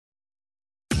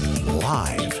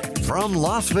Live from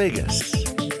Las Vegas,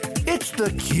 it's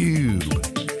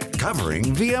theCUBE. Covering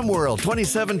VMworld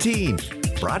 2017.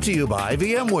 Brought to you by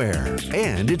VMware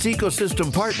and its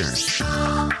ecosystem partners.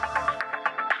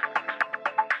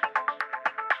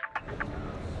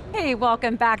 Hey,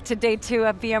 welcome back to day 2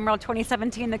 of VMworld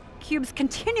 2017, theCUBE's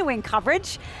continuing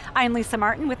coverage. I'm Lisa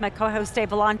Martin with my co-host Dave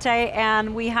Vellante,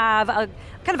 and we have a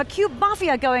kind of a CUBE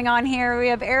mafia going on here. We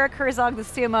have Eric Herzog, the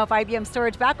CMO of IBM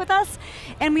Storage, back with us.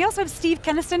 And we also have Steve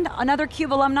Kenniston, another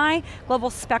CUBE alumni, Global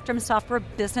Spectrum Software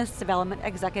Business Development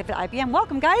Executive at IBM.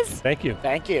 Welcome, guys. Thank you.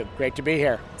 Thank you, great to be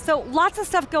here. So lots of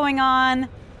stuff going on,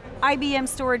 IBM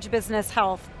Storage Business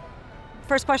Health.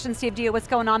 First question, Steve, to you, what's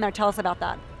going on there? Tell us about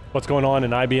that. What's going on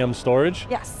in IBM Storage?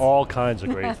 Yes. All kinds of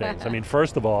great things. I mean,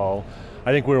 first of all,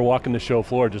 I think we were walking the show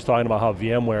floor just talking about how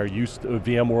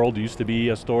VMworld used to be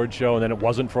a storage show, and then it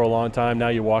wasn't for a long time. Now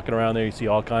you're walking around there, you see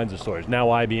all kinds of storage. Now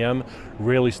IBM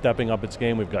really stepping up its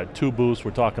game. We've got 2 booths.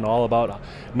 We're talking all about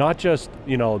not just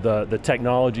the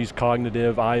technologies,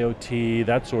 cognitive, IoT,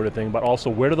 that sort of thing, but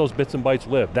also where do those bits and bytes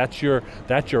live? That's your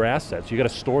assets. You got to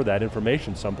store that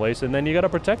information someplace, and then you got to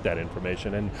protect that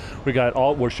information. And we're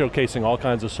showcasing all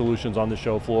kinds of solutions on the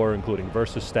show floor, including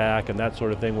Versus Stack and that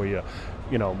sort of thing, where you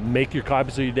make your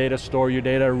copies of your data, store your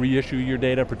data, reissue your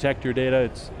data, protect your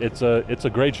data. It's a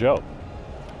great show.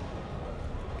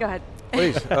 Go ahead.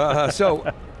 Please. So,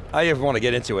 I just want to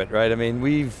get into it, right? I mean,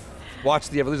 we've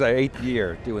watched the evolution. This is our 8th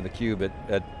year doing theCUBE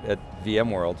at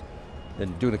VMworld,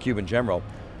 and doing theCUBE in general.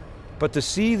 But to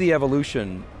see the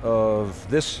evolution of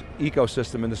this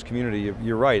ecosystem in this community,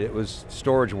 you're right, it was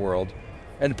storage world.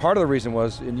 And part of the reason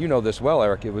was, and you know this well,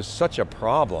 Eric, it was such a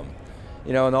problem.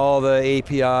 And all the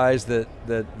APIs that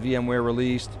VMware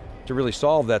released to really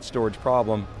solve that storage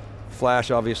problem.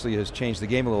 Flash obviously has changed the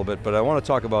game a little bit, but I want to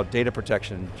talk about data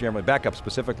protection, generally backup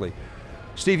specifically.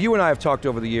 Steve, you and I have talked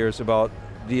over the years about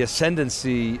the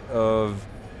ascendancy of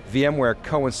VMware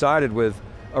coincided with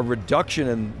a reduction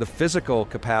in the physical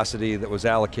capacity that was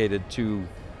allocated to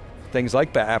things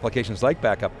like applications like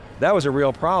backup. That was a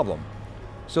real problem.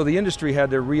 So the industry had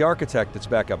to re-architect its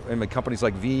backup. I mean, companies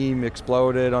like Veeam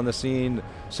exploded on the scene,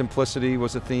 simplicity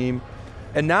was a theme.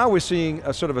 And now we're seeing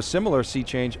a sort of a similar sea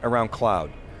change around cloud.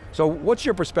 So what's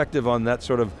your perspective on that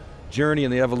sort of journey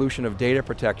and the evolution of data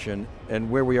protection and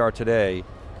where we are today,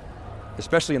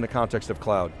 especially in the context of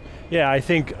cloud? Yeah, I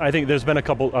think there's been a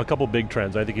couple big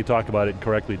trends. I think you talked about it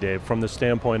correctly, Dave, from the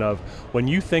standpoint of when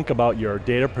you think about your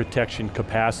data protection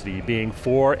capacity being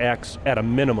 4x at a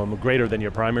minimum greater than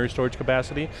your primary storage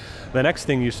capacity, the next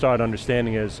thing you start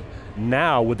understanding is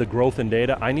now with the growth in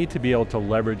data, I need to be able to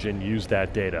leverage and use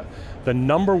that data. The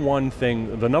number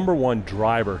one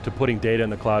driver to putting data in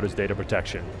the cloud is data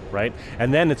protection, right?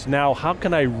 And then it's now, how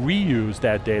can I reuse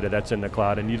that data that's in the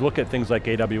cloud? And you look at things like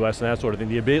AWS and that sort of thing,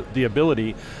 the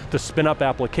ability to spin up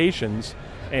applications,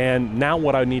 and now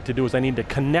what I need to do is I need to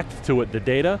connect to it the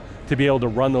data to be able to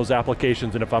run those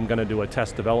applications, and if I'm going to do a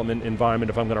test development environment,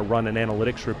 if I'm going to run an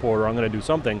analytics report or I'm going to do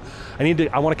something,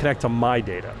 I want to connect to my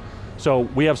data. So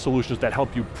we have solutions that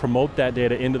help you promote that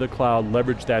data into the cloud,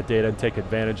 leverage that data, and take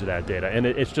advantage of that data. And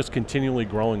it's just continually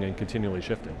growing and continually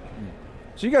shifting.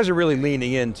 So you guys are really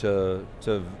leaning into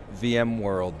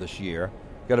VMworld this year.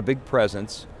 Got a big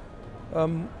presence.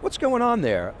 What's going on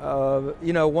there?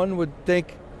 One would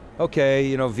think,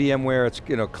 okay, VMware, it's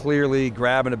clearly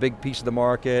grabbing a big piece of the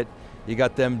market. You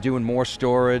got them doing more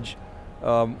storage.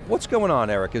 What's going on,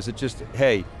 Eric? Is it just,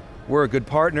 hey, we're a good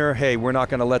partner, hey, we're not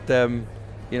going to let them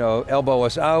elbow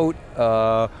us out,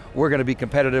 we're going to be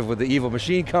competitive with the evil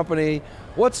machine company.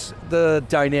 What's the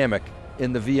dynamic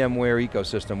in the VMware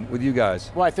ecosystem with you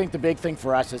guys? Well, I think the big thing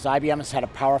for us is IBM has had a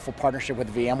powerful partnership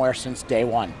with VMware since day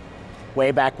one.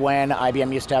 Way back when,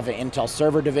 IBM used to have an Intel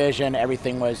server division,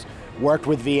 everything worked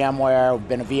with VMware, we've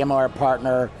been a VMware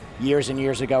partner years and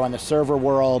years ago in the server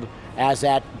world. As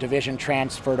that division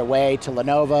transferred away to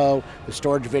Lenovo, the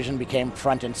storage division became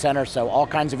front and center, so all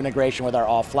kinds of integration with our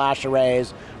all-flash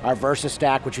arrays, our Versus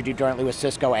Stack, which we do jointly with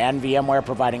Cisco and VMware,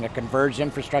 providing a converged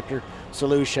infrastructure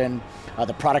solution.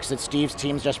 The products that Steve's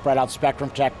teams just brought out, Spectrum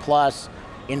Protect Plus,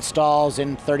 installs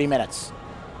in 30 minutes.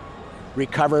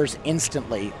 Recovers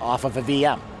instantly off of a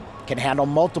VM. Can handle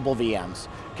multiple VMs.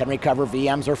 Can recover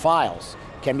VMs or files.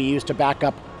 Can be used to back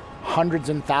up hundreds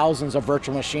and thousands of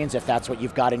virtual machines if that's what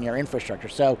you've got in your infrastructure.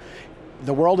 So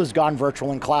the world has gone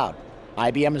virtual and cloud.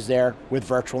 IBM is there with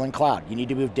virtual and cloud. You need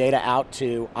to move data out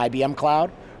to IBM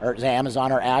Cloud, or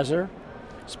Amazon or Azure.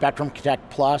 Spectrum Protect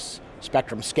Plus,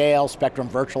 Spectrum Scale, Spectrum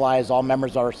Virtualize, all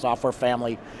members of our software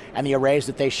family, and the arrays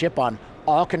that they ship on,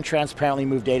 all can transparently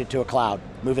move data to a cloud,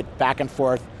 move it back and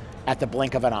forth at the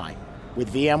blink of an eye.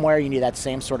 With VMware, you need that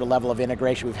same sort of level of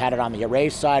integration. We've had it on the array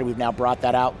side. We've now brought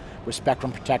that out with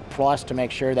Spectrum Protect Plus to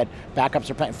make sure that backups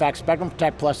are, in fact, Spectrum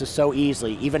Protect Plus is so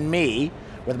easily, even me,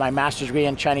 with my master's degree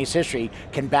in Chinese history,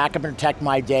 can back up and protect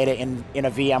my data in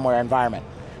a VMware environment.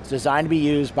 It's designed to be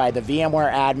used by the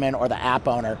VMware admin or the app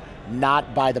owner,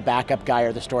 not by the backup guy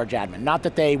or the storage admin. Not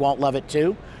that they won't love it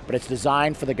too, but it's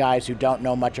designed for the guys who don't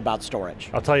know much about storage.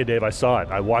 I'll tell you, Dave, I saw it.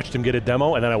 I watched him get a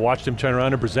demo, and then I watched him turn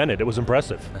around and present it. It was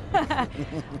impressive. I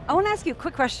want to ask you a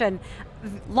quick question.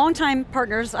 Longtime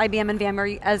partners, IBM and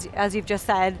VMware, as you've just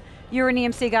said. You're an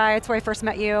EMC guy, it's where I first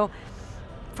met you.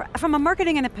 From a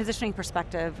marketing and a positioning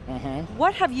perspective,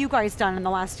 what have you guys done in the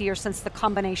last year since the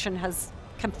combination has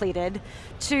completed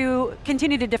to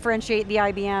continue to differentiate the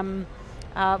IBM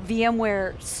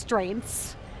VMware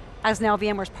strengths as now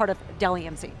VMware's part of Dell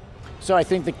EMC? So I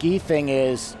think the key thing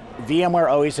is VMware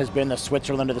always has been the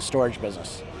Switzerland of the storage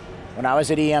business. When I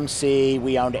was at EMC,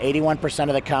 we owned 81%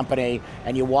 of the company,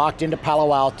 and you walked into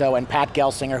Palo Alto, and Pat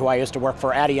Gelsinger, who I used to work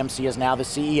for at EMC, is now the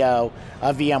CEO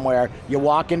of VMware. You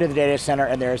walk into the data center,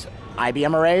 and there's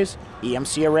IBM arrays,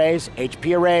 EMC arrays,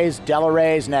 HP arrays, Dell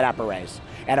arrays, NetApp arrays,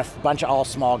 and a bunch of all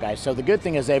small guys. So the good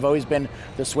thing is they've always been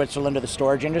the Switzerland of the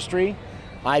storage industry.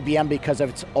 IBM, because of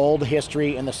its old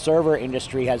history in the server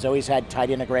industry, has always had tight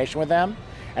integration with them,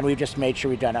 and we've just made sure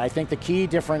we've done it. I think the key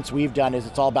difference we've done is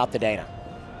it's all about the data.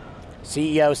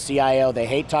 CEO, CIO, they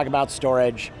hate talking about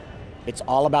storage. It's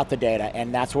all about the data,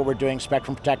 and that's what we're doing.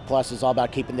 Spectrum Protect Plus is all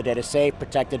about keeping the data safe,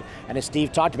 protected, and as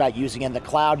Steve talked about, using in the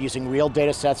cloud, using real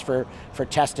data sets for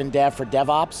test and dev, for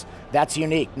DevOps. That's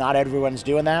unique. Not everyone's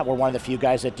doing that. We're one of the few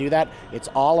guys that do that. It's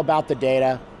all about the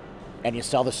data, and you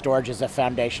sell the storage as a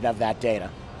foundation of that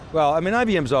data. Well, I mean,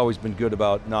 IBM's always been good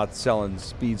about not selling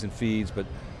speeds and feeds, but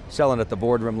selling at the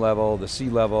boardroom level, the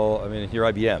C-level. I mean,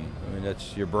 you're IBM. I mean,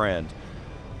 that's your brand.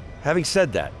 Having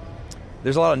said that,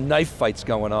 there's a lot of knife fights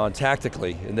going on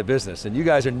tactically in the business, and you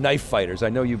guys are knife fighters. I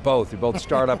know you both. You're both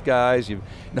startup guys. You're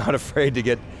not afraid to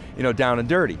get, down and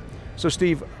dirty. So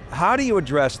Steve, how do you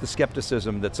address the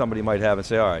skepticism that somebody might have and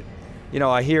say, all right,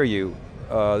 I hear you,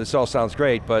 this all sounds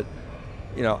great, but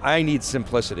I need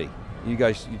simplicity. You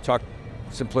guys, you talk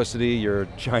simplicity, your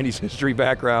Chinese history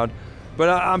background, but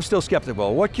I'm still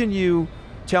skeptical. What can you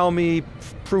tell me,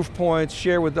 proof points,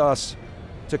 share with us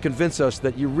to convince us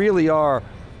that you really are,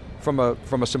 from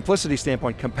a simplicity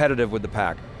standpoint, competitive with the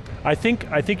pack? I think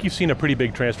you've seen a pretty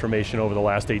big transformation over the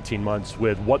last 18 months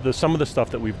with some of the stuff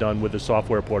that we've done with the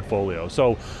software portfolio.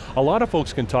 So a lot of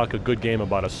folks can talk a good game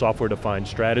about a software-defined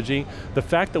strategy. The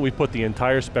fact that we put the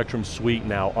entire Spectrum suite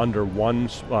now under one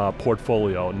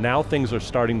portfolio, now things are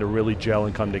starting to really gel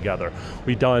and come together.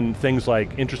 We've done things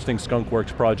like interesting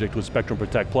skunkworks project with Spectrum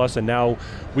Protect Plus, and now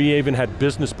we even had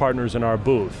business partners in our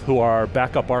booth who are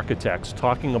backup architects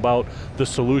talking about the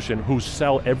solution, who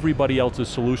sell everybody else's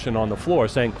solution on the floor,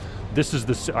 saying,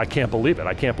 I can't believe it.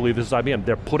 I can't believe this is IBM.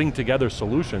 They're putting together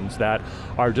solutions that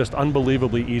are just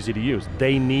unbelievably easy to use.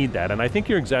 They need that, and I think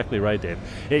you're exactly right, Dave.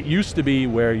 It used to be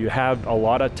where you had a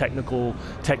lot of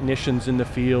technicians in the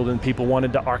field and people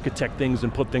wanted to architect things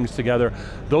and put things together.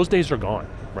 Those days are gone,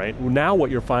 right? Now what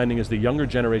you're finding is the younger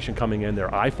generation coming in, they're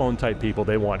iPhone type people,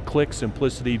 they want click,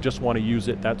 simplicity, just want to use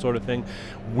it, that sort of thing.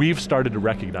 We've started to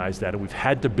recognize that, and we've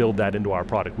had to build that into our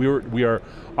product. We are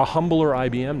a humbler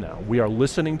IBM now. We are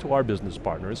listening to our business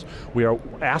partners. We are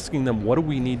asking them, what do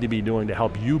we need to be doing to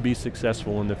help you be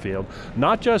successful in the field?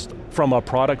 Not just from a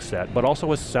product set, but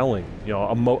also a selling,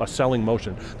 a selling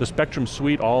motion. The Spectrum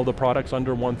suite, all the products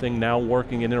under one thing, now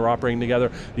working and interoperating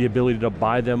together, the ability to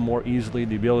buy them more easily,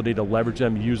 the ability to leverage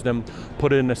them, use them,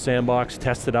 put it in a sandbox,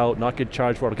 test it out, not get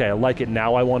charged for it. Okay, I like it,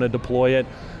 now I want to deploy it.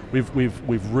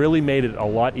 We've really made it a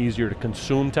lot easier to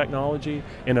consume technology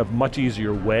in a much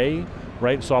easier way,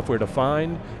 right? Software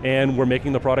defined, and we're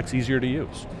making the products easier to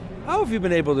use. How have you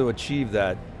been able to achieve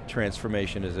that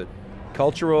transformation? Is it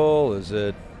cultural? Is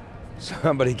it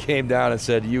somebody came down and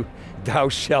said, thou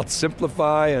shalt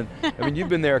simplify? And I mean, you've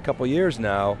been there a couple years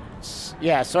now.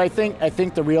 Yeah, so I think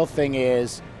the real thing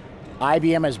is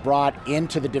IBM has brought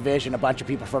into the division a bunch of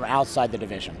people from outside the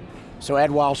division. So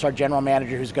Ed Walsh, our general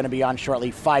manager, who's going to be on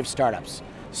shortly, 5 startups.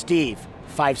 Steve,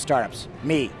 5 startups.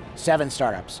 Me, 7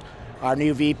 startups. Our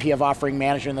new VP of Offering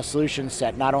Manager in the Solutions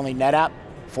Set, not only NetApp,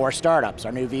 4 startups.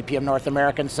 Our new VP of North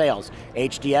American Sales,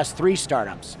 HDS, 3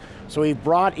 startups. So we've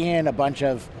brought in a bunch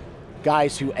of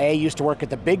guys who used to work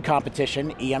at the big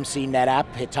competition, EMC,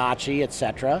 NetApp, Hitachi, et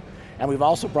cetera. And we've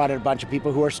also brought in a bunch of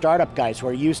people who are startup guys who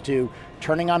are used to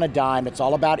turning on a dime. It's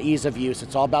all about ease of use,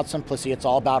 it's all about simplicity, it's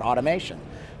all about automation.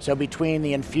 So between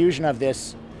the infusion of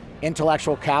this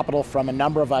intellectual capital from a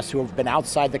number of us who have been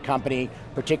outside the company,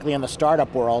 particularly in the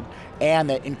startup world, and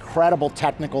the incredible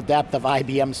technical depth of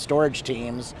IBM storage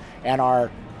teams and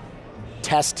our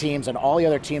test teams and all the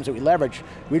other teams that we leverage,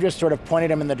 we just sort of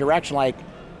pointed them in the direction like,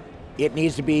 it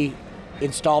needs to be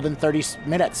installed in 30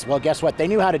 minutes. Well, guess what? They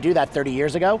knew how to do that 30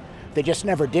 years ago. They just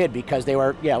never did because they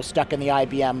were stuck in the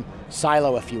IBM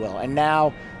silo, if you will. And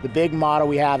now the big motto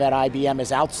we have at IBM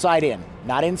is outside in,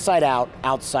 not inside out,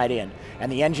 outside in.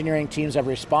 And the engineering teams have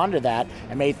responded to that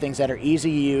and made things that are easy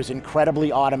to use,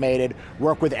 incredibly automated,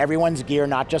 work with everyone's gear,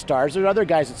 not just ours. There are other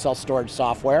guys that sell storage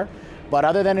software, but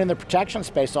other than in the protection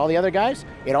space, all the other guys,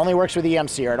 it only works with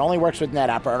EMC, or it only works with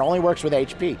NetApp, or it only works with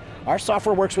HP. Our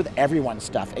software works with everyone's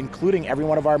stuff, including every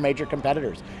one of our major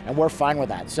competitors, and we're fine with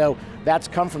that. So that's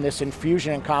come from this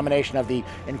infusion and combination of the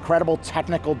incredible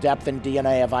technical depth and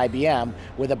DNA of IBM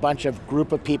with a bunch of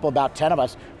group of people, about 10 of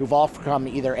us, who've all come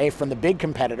either from the big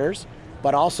competitors,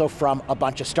 but also from a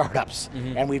bunch of startups.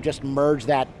 And we've just merged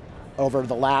that over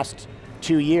the last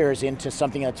 2 years into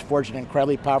something that's forged an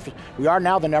incredibly powerful. We are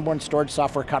now the #1 storage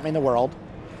software company in the world,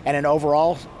 and in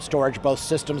overall storage, both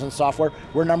systems and software,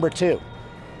 we're #2.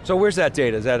 So where's that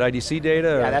data? Is that IDC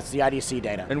data? Yeah, that's the IDC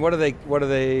data. And when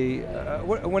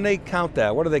they count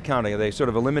that, what are they counting? Are they sort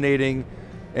of eliminating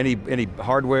any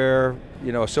hardware,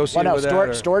 associated with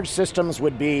that? Storage systems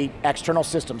would be external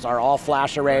systems, are all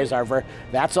flash arrays,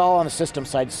 that's all on the system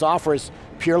side. Software is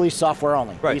purely software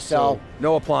only. Right, we sell, so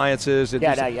no appliances, the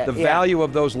value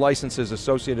of those licenses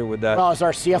associated with that. Well, as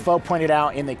our CFO pointed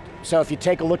out, so if you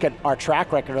take a look at our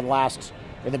track record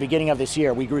in the beginning of this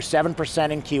year, we grew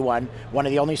 7% in Q1, one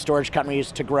of the only storage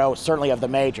companies to grow, certainly of the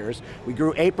majors. We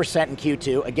grew 8% in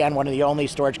Q2, again, one of the only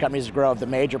storage companies to grow of the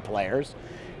major players.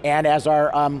 And as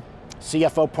our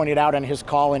CFO pointed out in his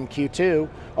call in Q2,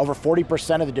 over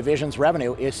 40% of the division's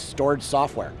revenue is storage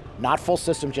software. Not full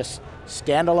system, just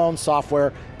standalone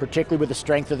software, particularly with the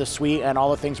strength of the suite and all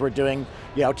the things we're doing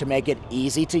to make it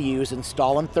easy to use,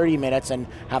 install in 30 minutes, and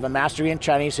have a mastery in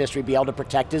Chinese history, be able to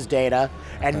protect his data,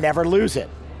 and never lose it.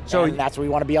 So that's what we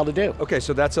want to be able to do. Okay,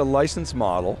 so that's a license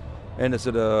model, and is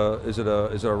it a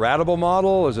ratable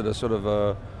model? Is it a sort of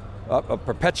a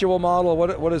perpetual model?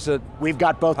 What is it? We've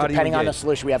got both, depending on the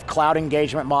solution. We have cloud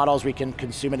engagement models. We can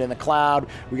consume it in the cloud.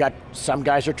 We got some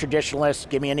guys are traditionalists.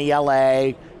 Give me an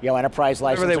ELA, enterprise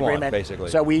license agreement. Whatever they want, basically.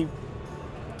 So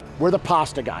we're the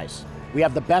pasta guys. We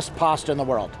have the best pasta in the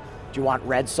world. Do you want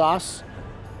red sauce,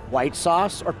 white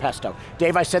sauce, or pesto?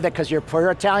 Dave, I said that because you're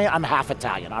pure Italian. I'm half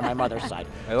Italian on my mother's side.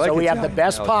 So we have the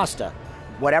best pasta.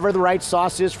 Whatever the right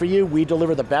sauce is for you, we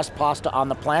deliver the best pasta on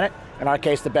the planet. In our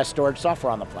case, the best storage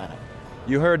software on the planet.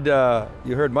 You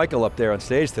heard Michael up there on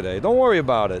stage today. Don't worry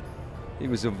about it. He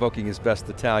was invoking his best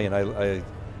Italian. I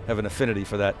have an affinity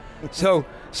for that. So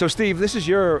Steve, this is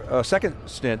your second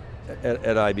stint at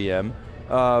IBM.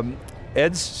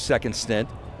 Ed's second stint.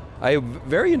 I'm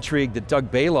very intrigued that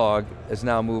Doug Baylog has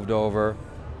now moved over.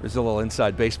 There's a little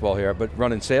inside baseball here, but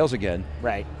running sales again.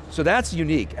 Right. So that's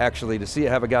unique, actually, to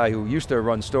have a guy who used to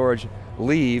run storage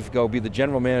leave, go be the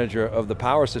general manager of the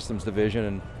power systems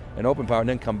division and open power, and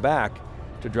then come back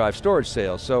to drive storage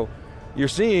sales. So you're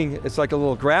seeing, it's like a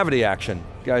little gravity action,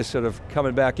 guys sort of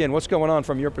coming back in. What's going on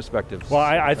from your perspective? Well,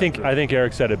 I think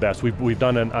Eric said it best. We've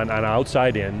done an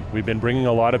outside in. We've been bringing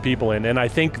a lot of people in, and I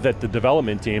think that the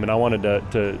development team, and I wanted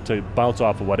to bounce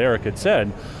off of what Eric had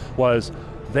said, was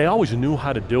they always knew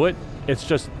how to do it. It's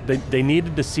just they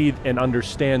needed to see and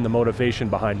understand the motivation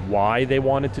behind why they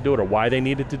wanted to do it or why they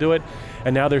needed to do it.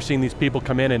 And now they're seeing these people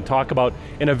come in and talk about,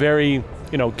 in a very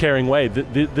caring way,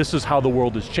 this is how the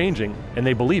world is changing, and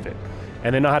they believe it.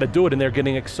 And they know how to do it, and they're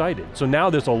getting excited. So now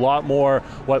there's a lot more,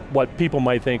 what people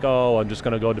might think, oh, I'm just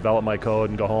going to go develop my code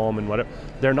and go home and whatever.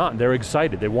 They're not, they're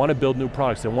excited. They want to build new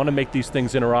products. They want to make these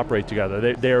things interoperate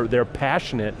together. They're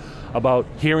passionate about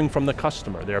hearing from the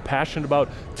customer. They're passionate about,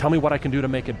 tell me what I can do to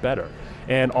make it better.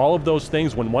 And all of those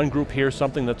things, when one group hears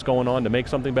something that's going on to make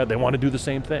something better, they want to do the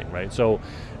same thing, right? So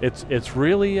it's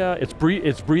really, it's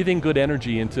breathing good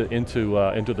energy into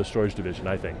the storage division,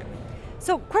 I think.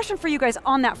 So question for you guys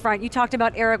on that front. You talked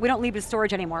about, Eric, we don't leave to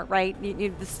storage anymore, right?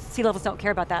 The C-levels don't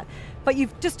care about that. But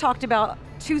you've just talked about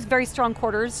 2 very strong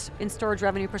quarters in storage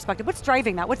revenue perspective. What's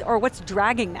driving that, what's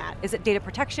dragging that? Is it data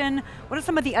protection? What are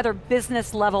some of the other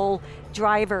business level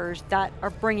drivers that are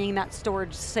bringing that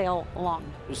storage sale along?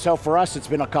 So for us, it's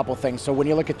been a couple things. So when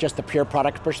you look at just the pure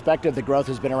product perspective, the growth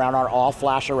has been around our all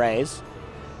flash arrays.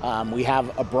 We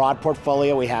have a broad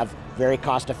portfolio. We have very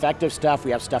cost-effective stuff.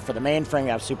 We have stuff for the mainframe. We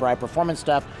have super high performance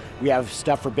stuff. We have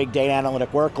stuff for big data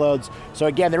analytic workloads. So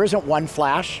again, there isn't one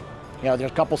flash. There's a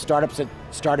couple startups that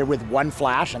started with one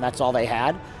flash and that's all they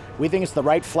had. We think it's the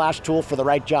right flash tool for the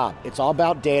right job. It's all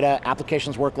about data,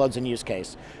 applications, workloads, and use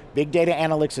case. Big data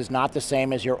analytics is not the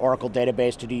same as your Oracle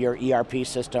database to do your ERP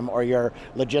system or your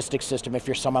logistics system if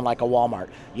you're someone like a Walmart.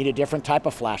 You need a different type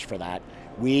of flash for that.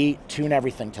 We tune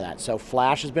everything to that. So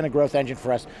flash has been a growth engine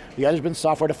for us. The other's been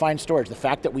software-defined storage. The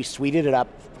fact that we suited it up,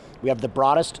 we have the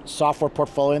broadest software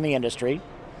portfolio in the industry.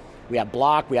 We have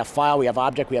block, we have file, we have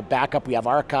object, we have backup, we have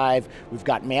archive, we've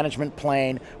got management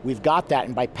plane, we've got that,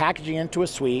 and by packaging it into a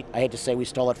suite, I hate to say we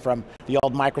stole it from the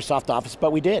old Microsoft Office,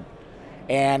 but we did.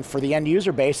 And for the end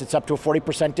user base, it's up to a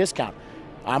 40% discount.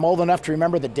 I'm old enough to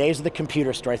remember the days of the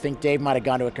computer store. I think Dave might have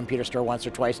gone to a computer store once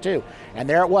or twice too. And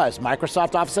there it was,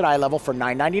 Microsoft Office at eye level for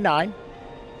 $9.99,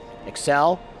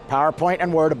 Excel, PowerPoint,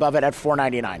 and Word above it at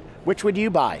 $4.99. Which would you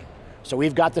buy? So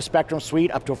we've got the Spectrum Suite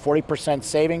up to a 40%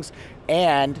 savings,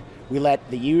 and we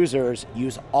let the users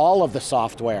use all of the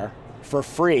software for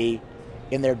free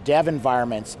in their dev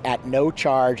environments at no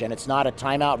charge, and it's not a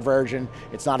timeout version,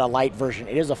 it's not a light version,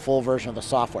 it is a full version of the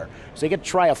software. So you get to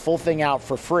try a full thing out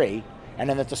for free, and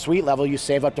then at the suite level you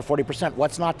save up to 40%.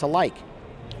 What's not to like?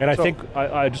 And I think,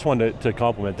 I just wanted to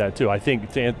compliment that too. I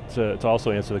think to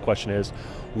also answer the question is,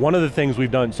 one of the things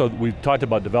we've done, so we've talked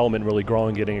about development really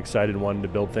growing, getting excited, wanting to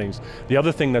build things. The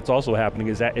other thing that's also happening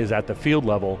is at the field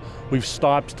level, we've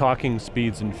stopped talking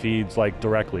speeds and feeds like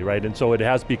directly, right? And so it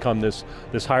has become this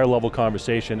higher level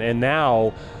conversation, and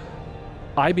now,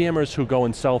 IBMers who go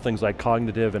and sell things like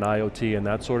cognitive and IoT and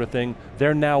that sort of thing,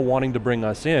 they're now wanting to bring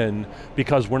us in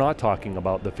because we're not talking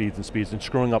about the feeds and speeds and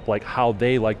screwing up like how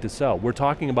they like to sell. We're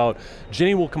talking about,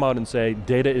 Ginny will come out and say,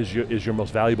 data is your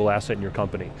most valuable asset in your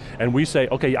company. And we say,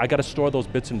 okay, I got to store those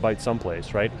bits and bytes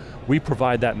someplace, right? We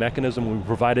provide that mechanism, we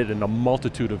provide it in a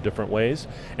multitude of different ways,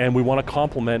 and we want to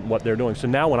complement what they're doing. So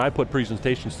now when I put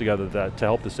presentations together to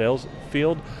help the sales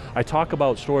field, I talk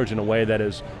about storage in a way that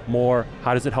is more,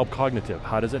 how does it help cognitive?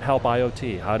 How does it help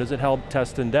IoT? How does it help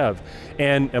test and dev?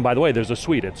 And by the way, there's a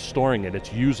suite, it's storing it,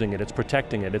 it's using it, it's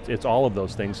protecting it, it's all of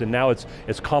those things, and now it's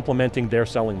complementing their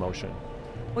selling motion.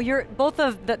 Well, you're both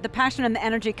of the passion and the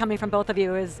energy coming from both of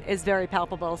you is very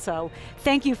palpable, so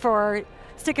thank you for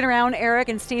sticking around, Eric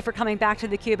and Steve, for coming back to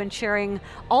theCUBE and sharing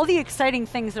all the exciting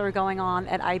things that are going on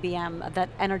at IBM. That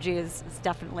energy is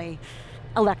definitely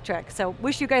electric. So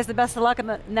wish you guys the best of luck in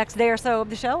the next day or so of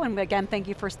the show, and again, thank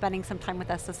you for spending some time with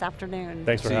us this afternoon.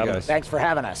 Thanks for having us. Thanks for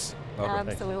having us.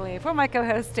 Absolutely. For my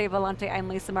co-host, Dave Vellante, I'm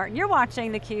Lisa Martin. You're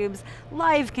watching theCUBE's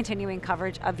live continuing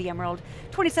coverage of VMworld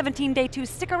 2017 Day 2.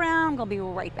 Stick around, we'll be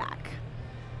right back.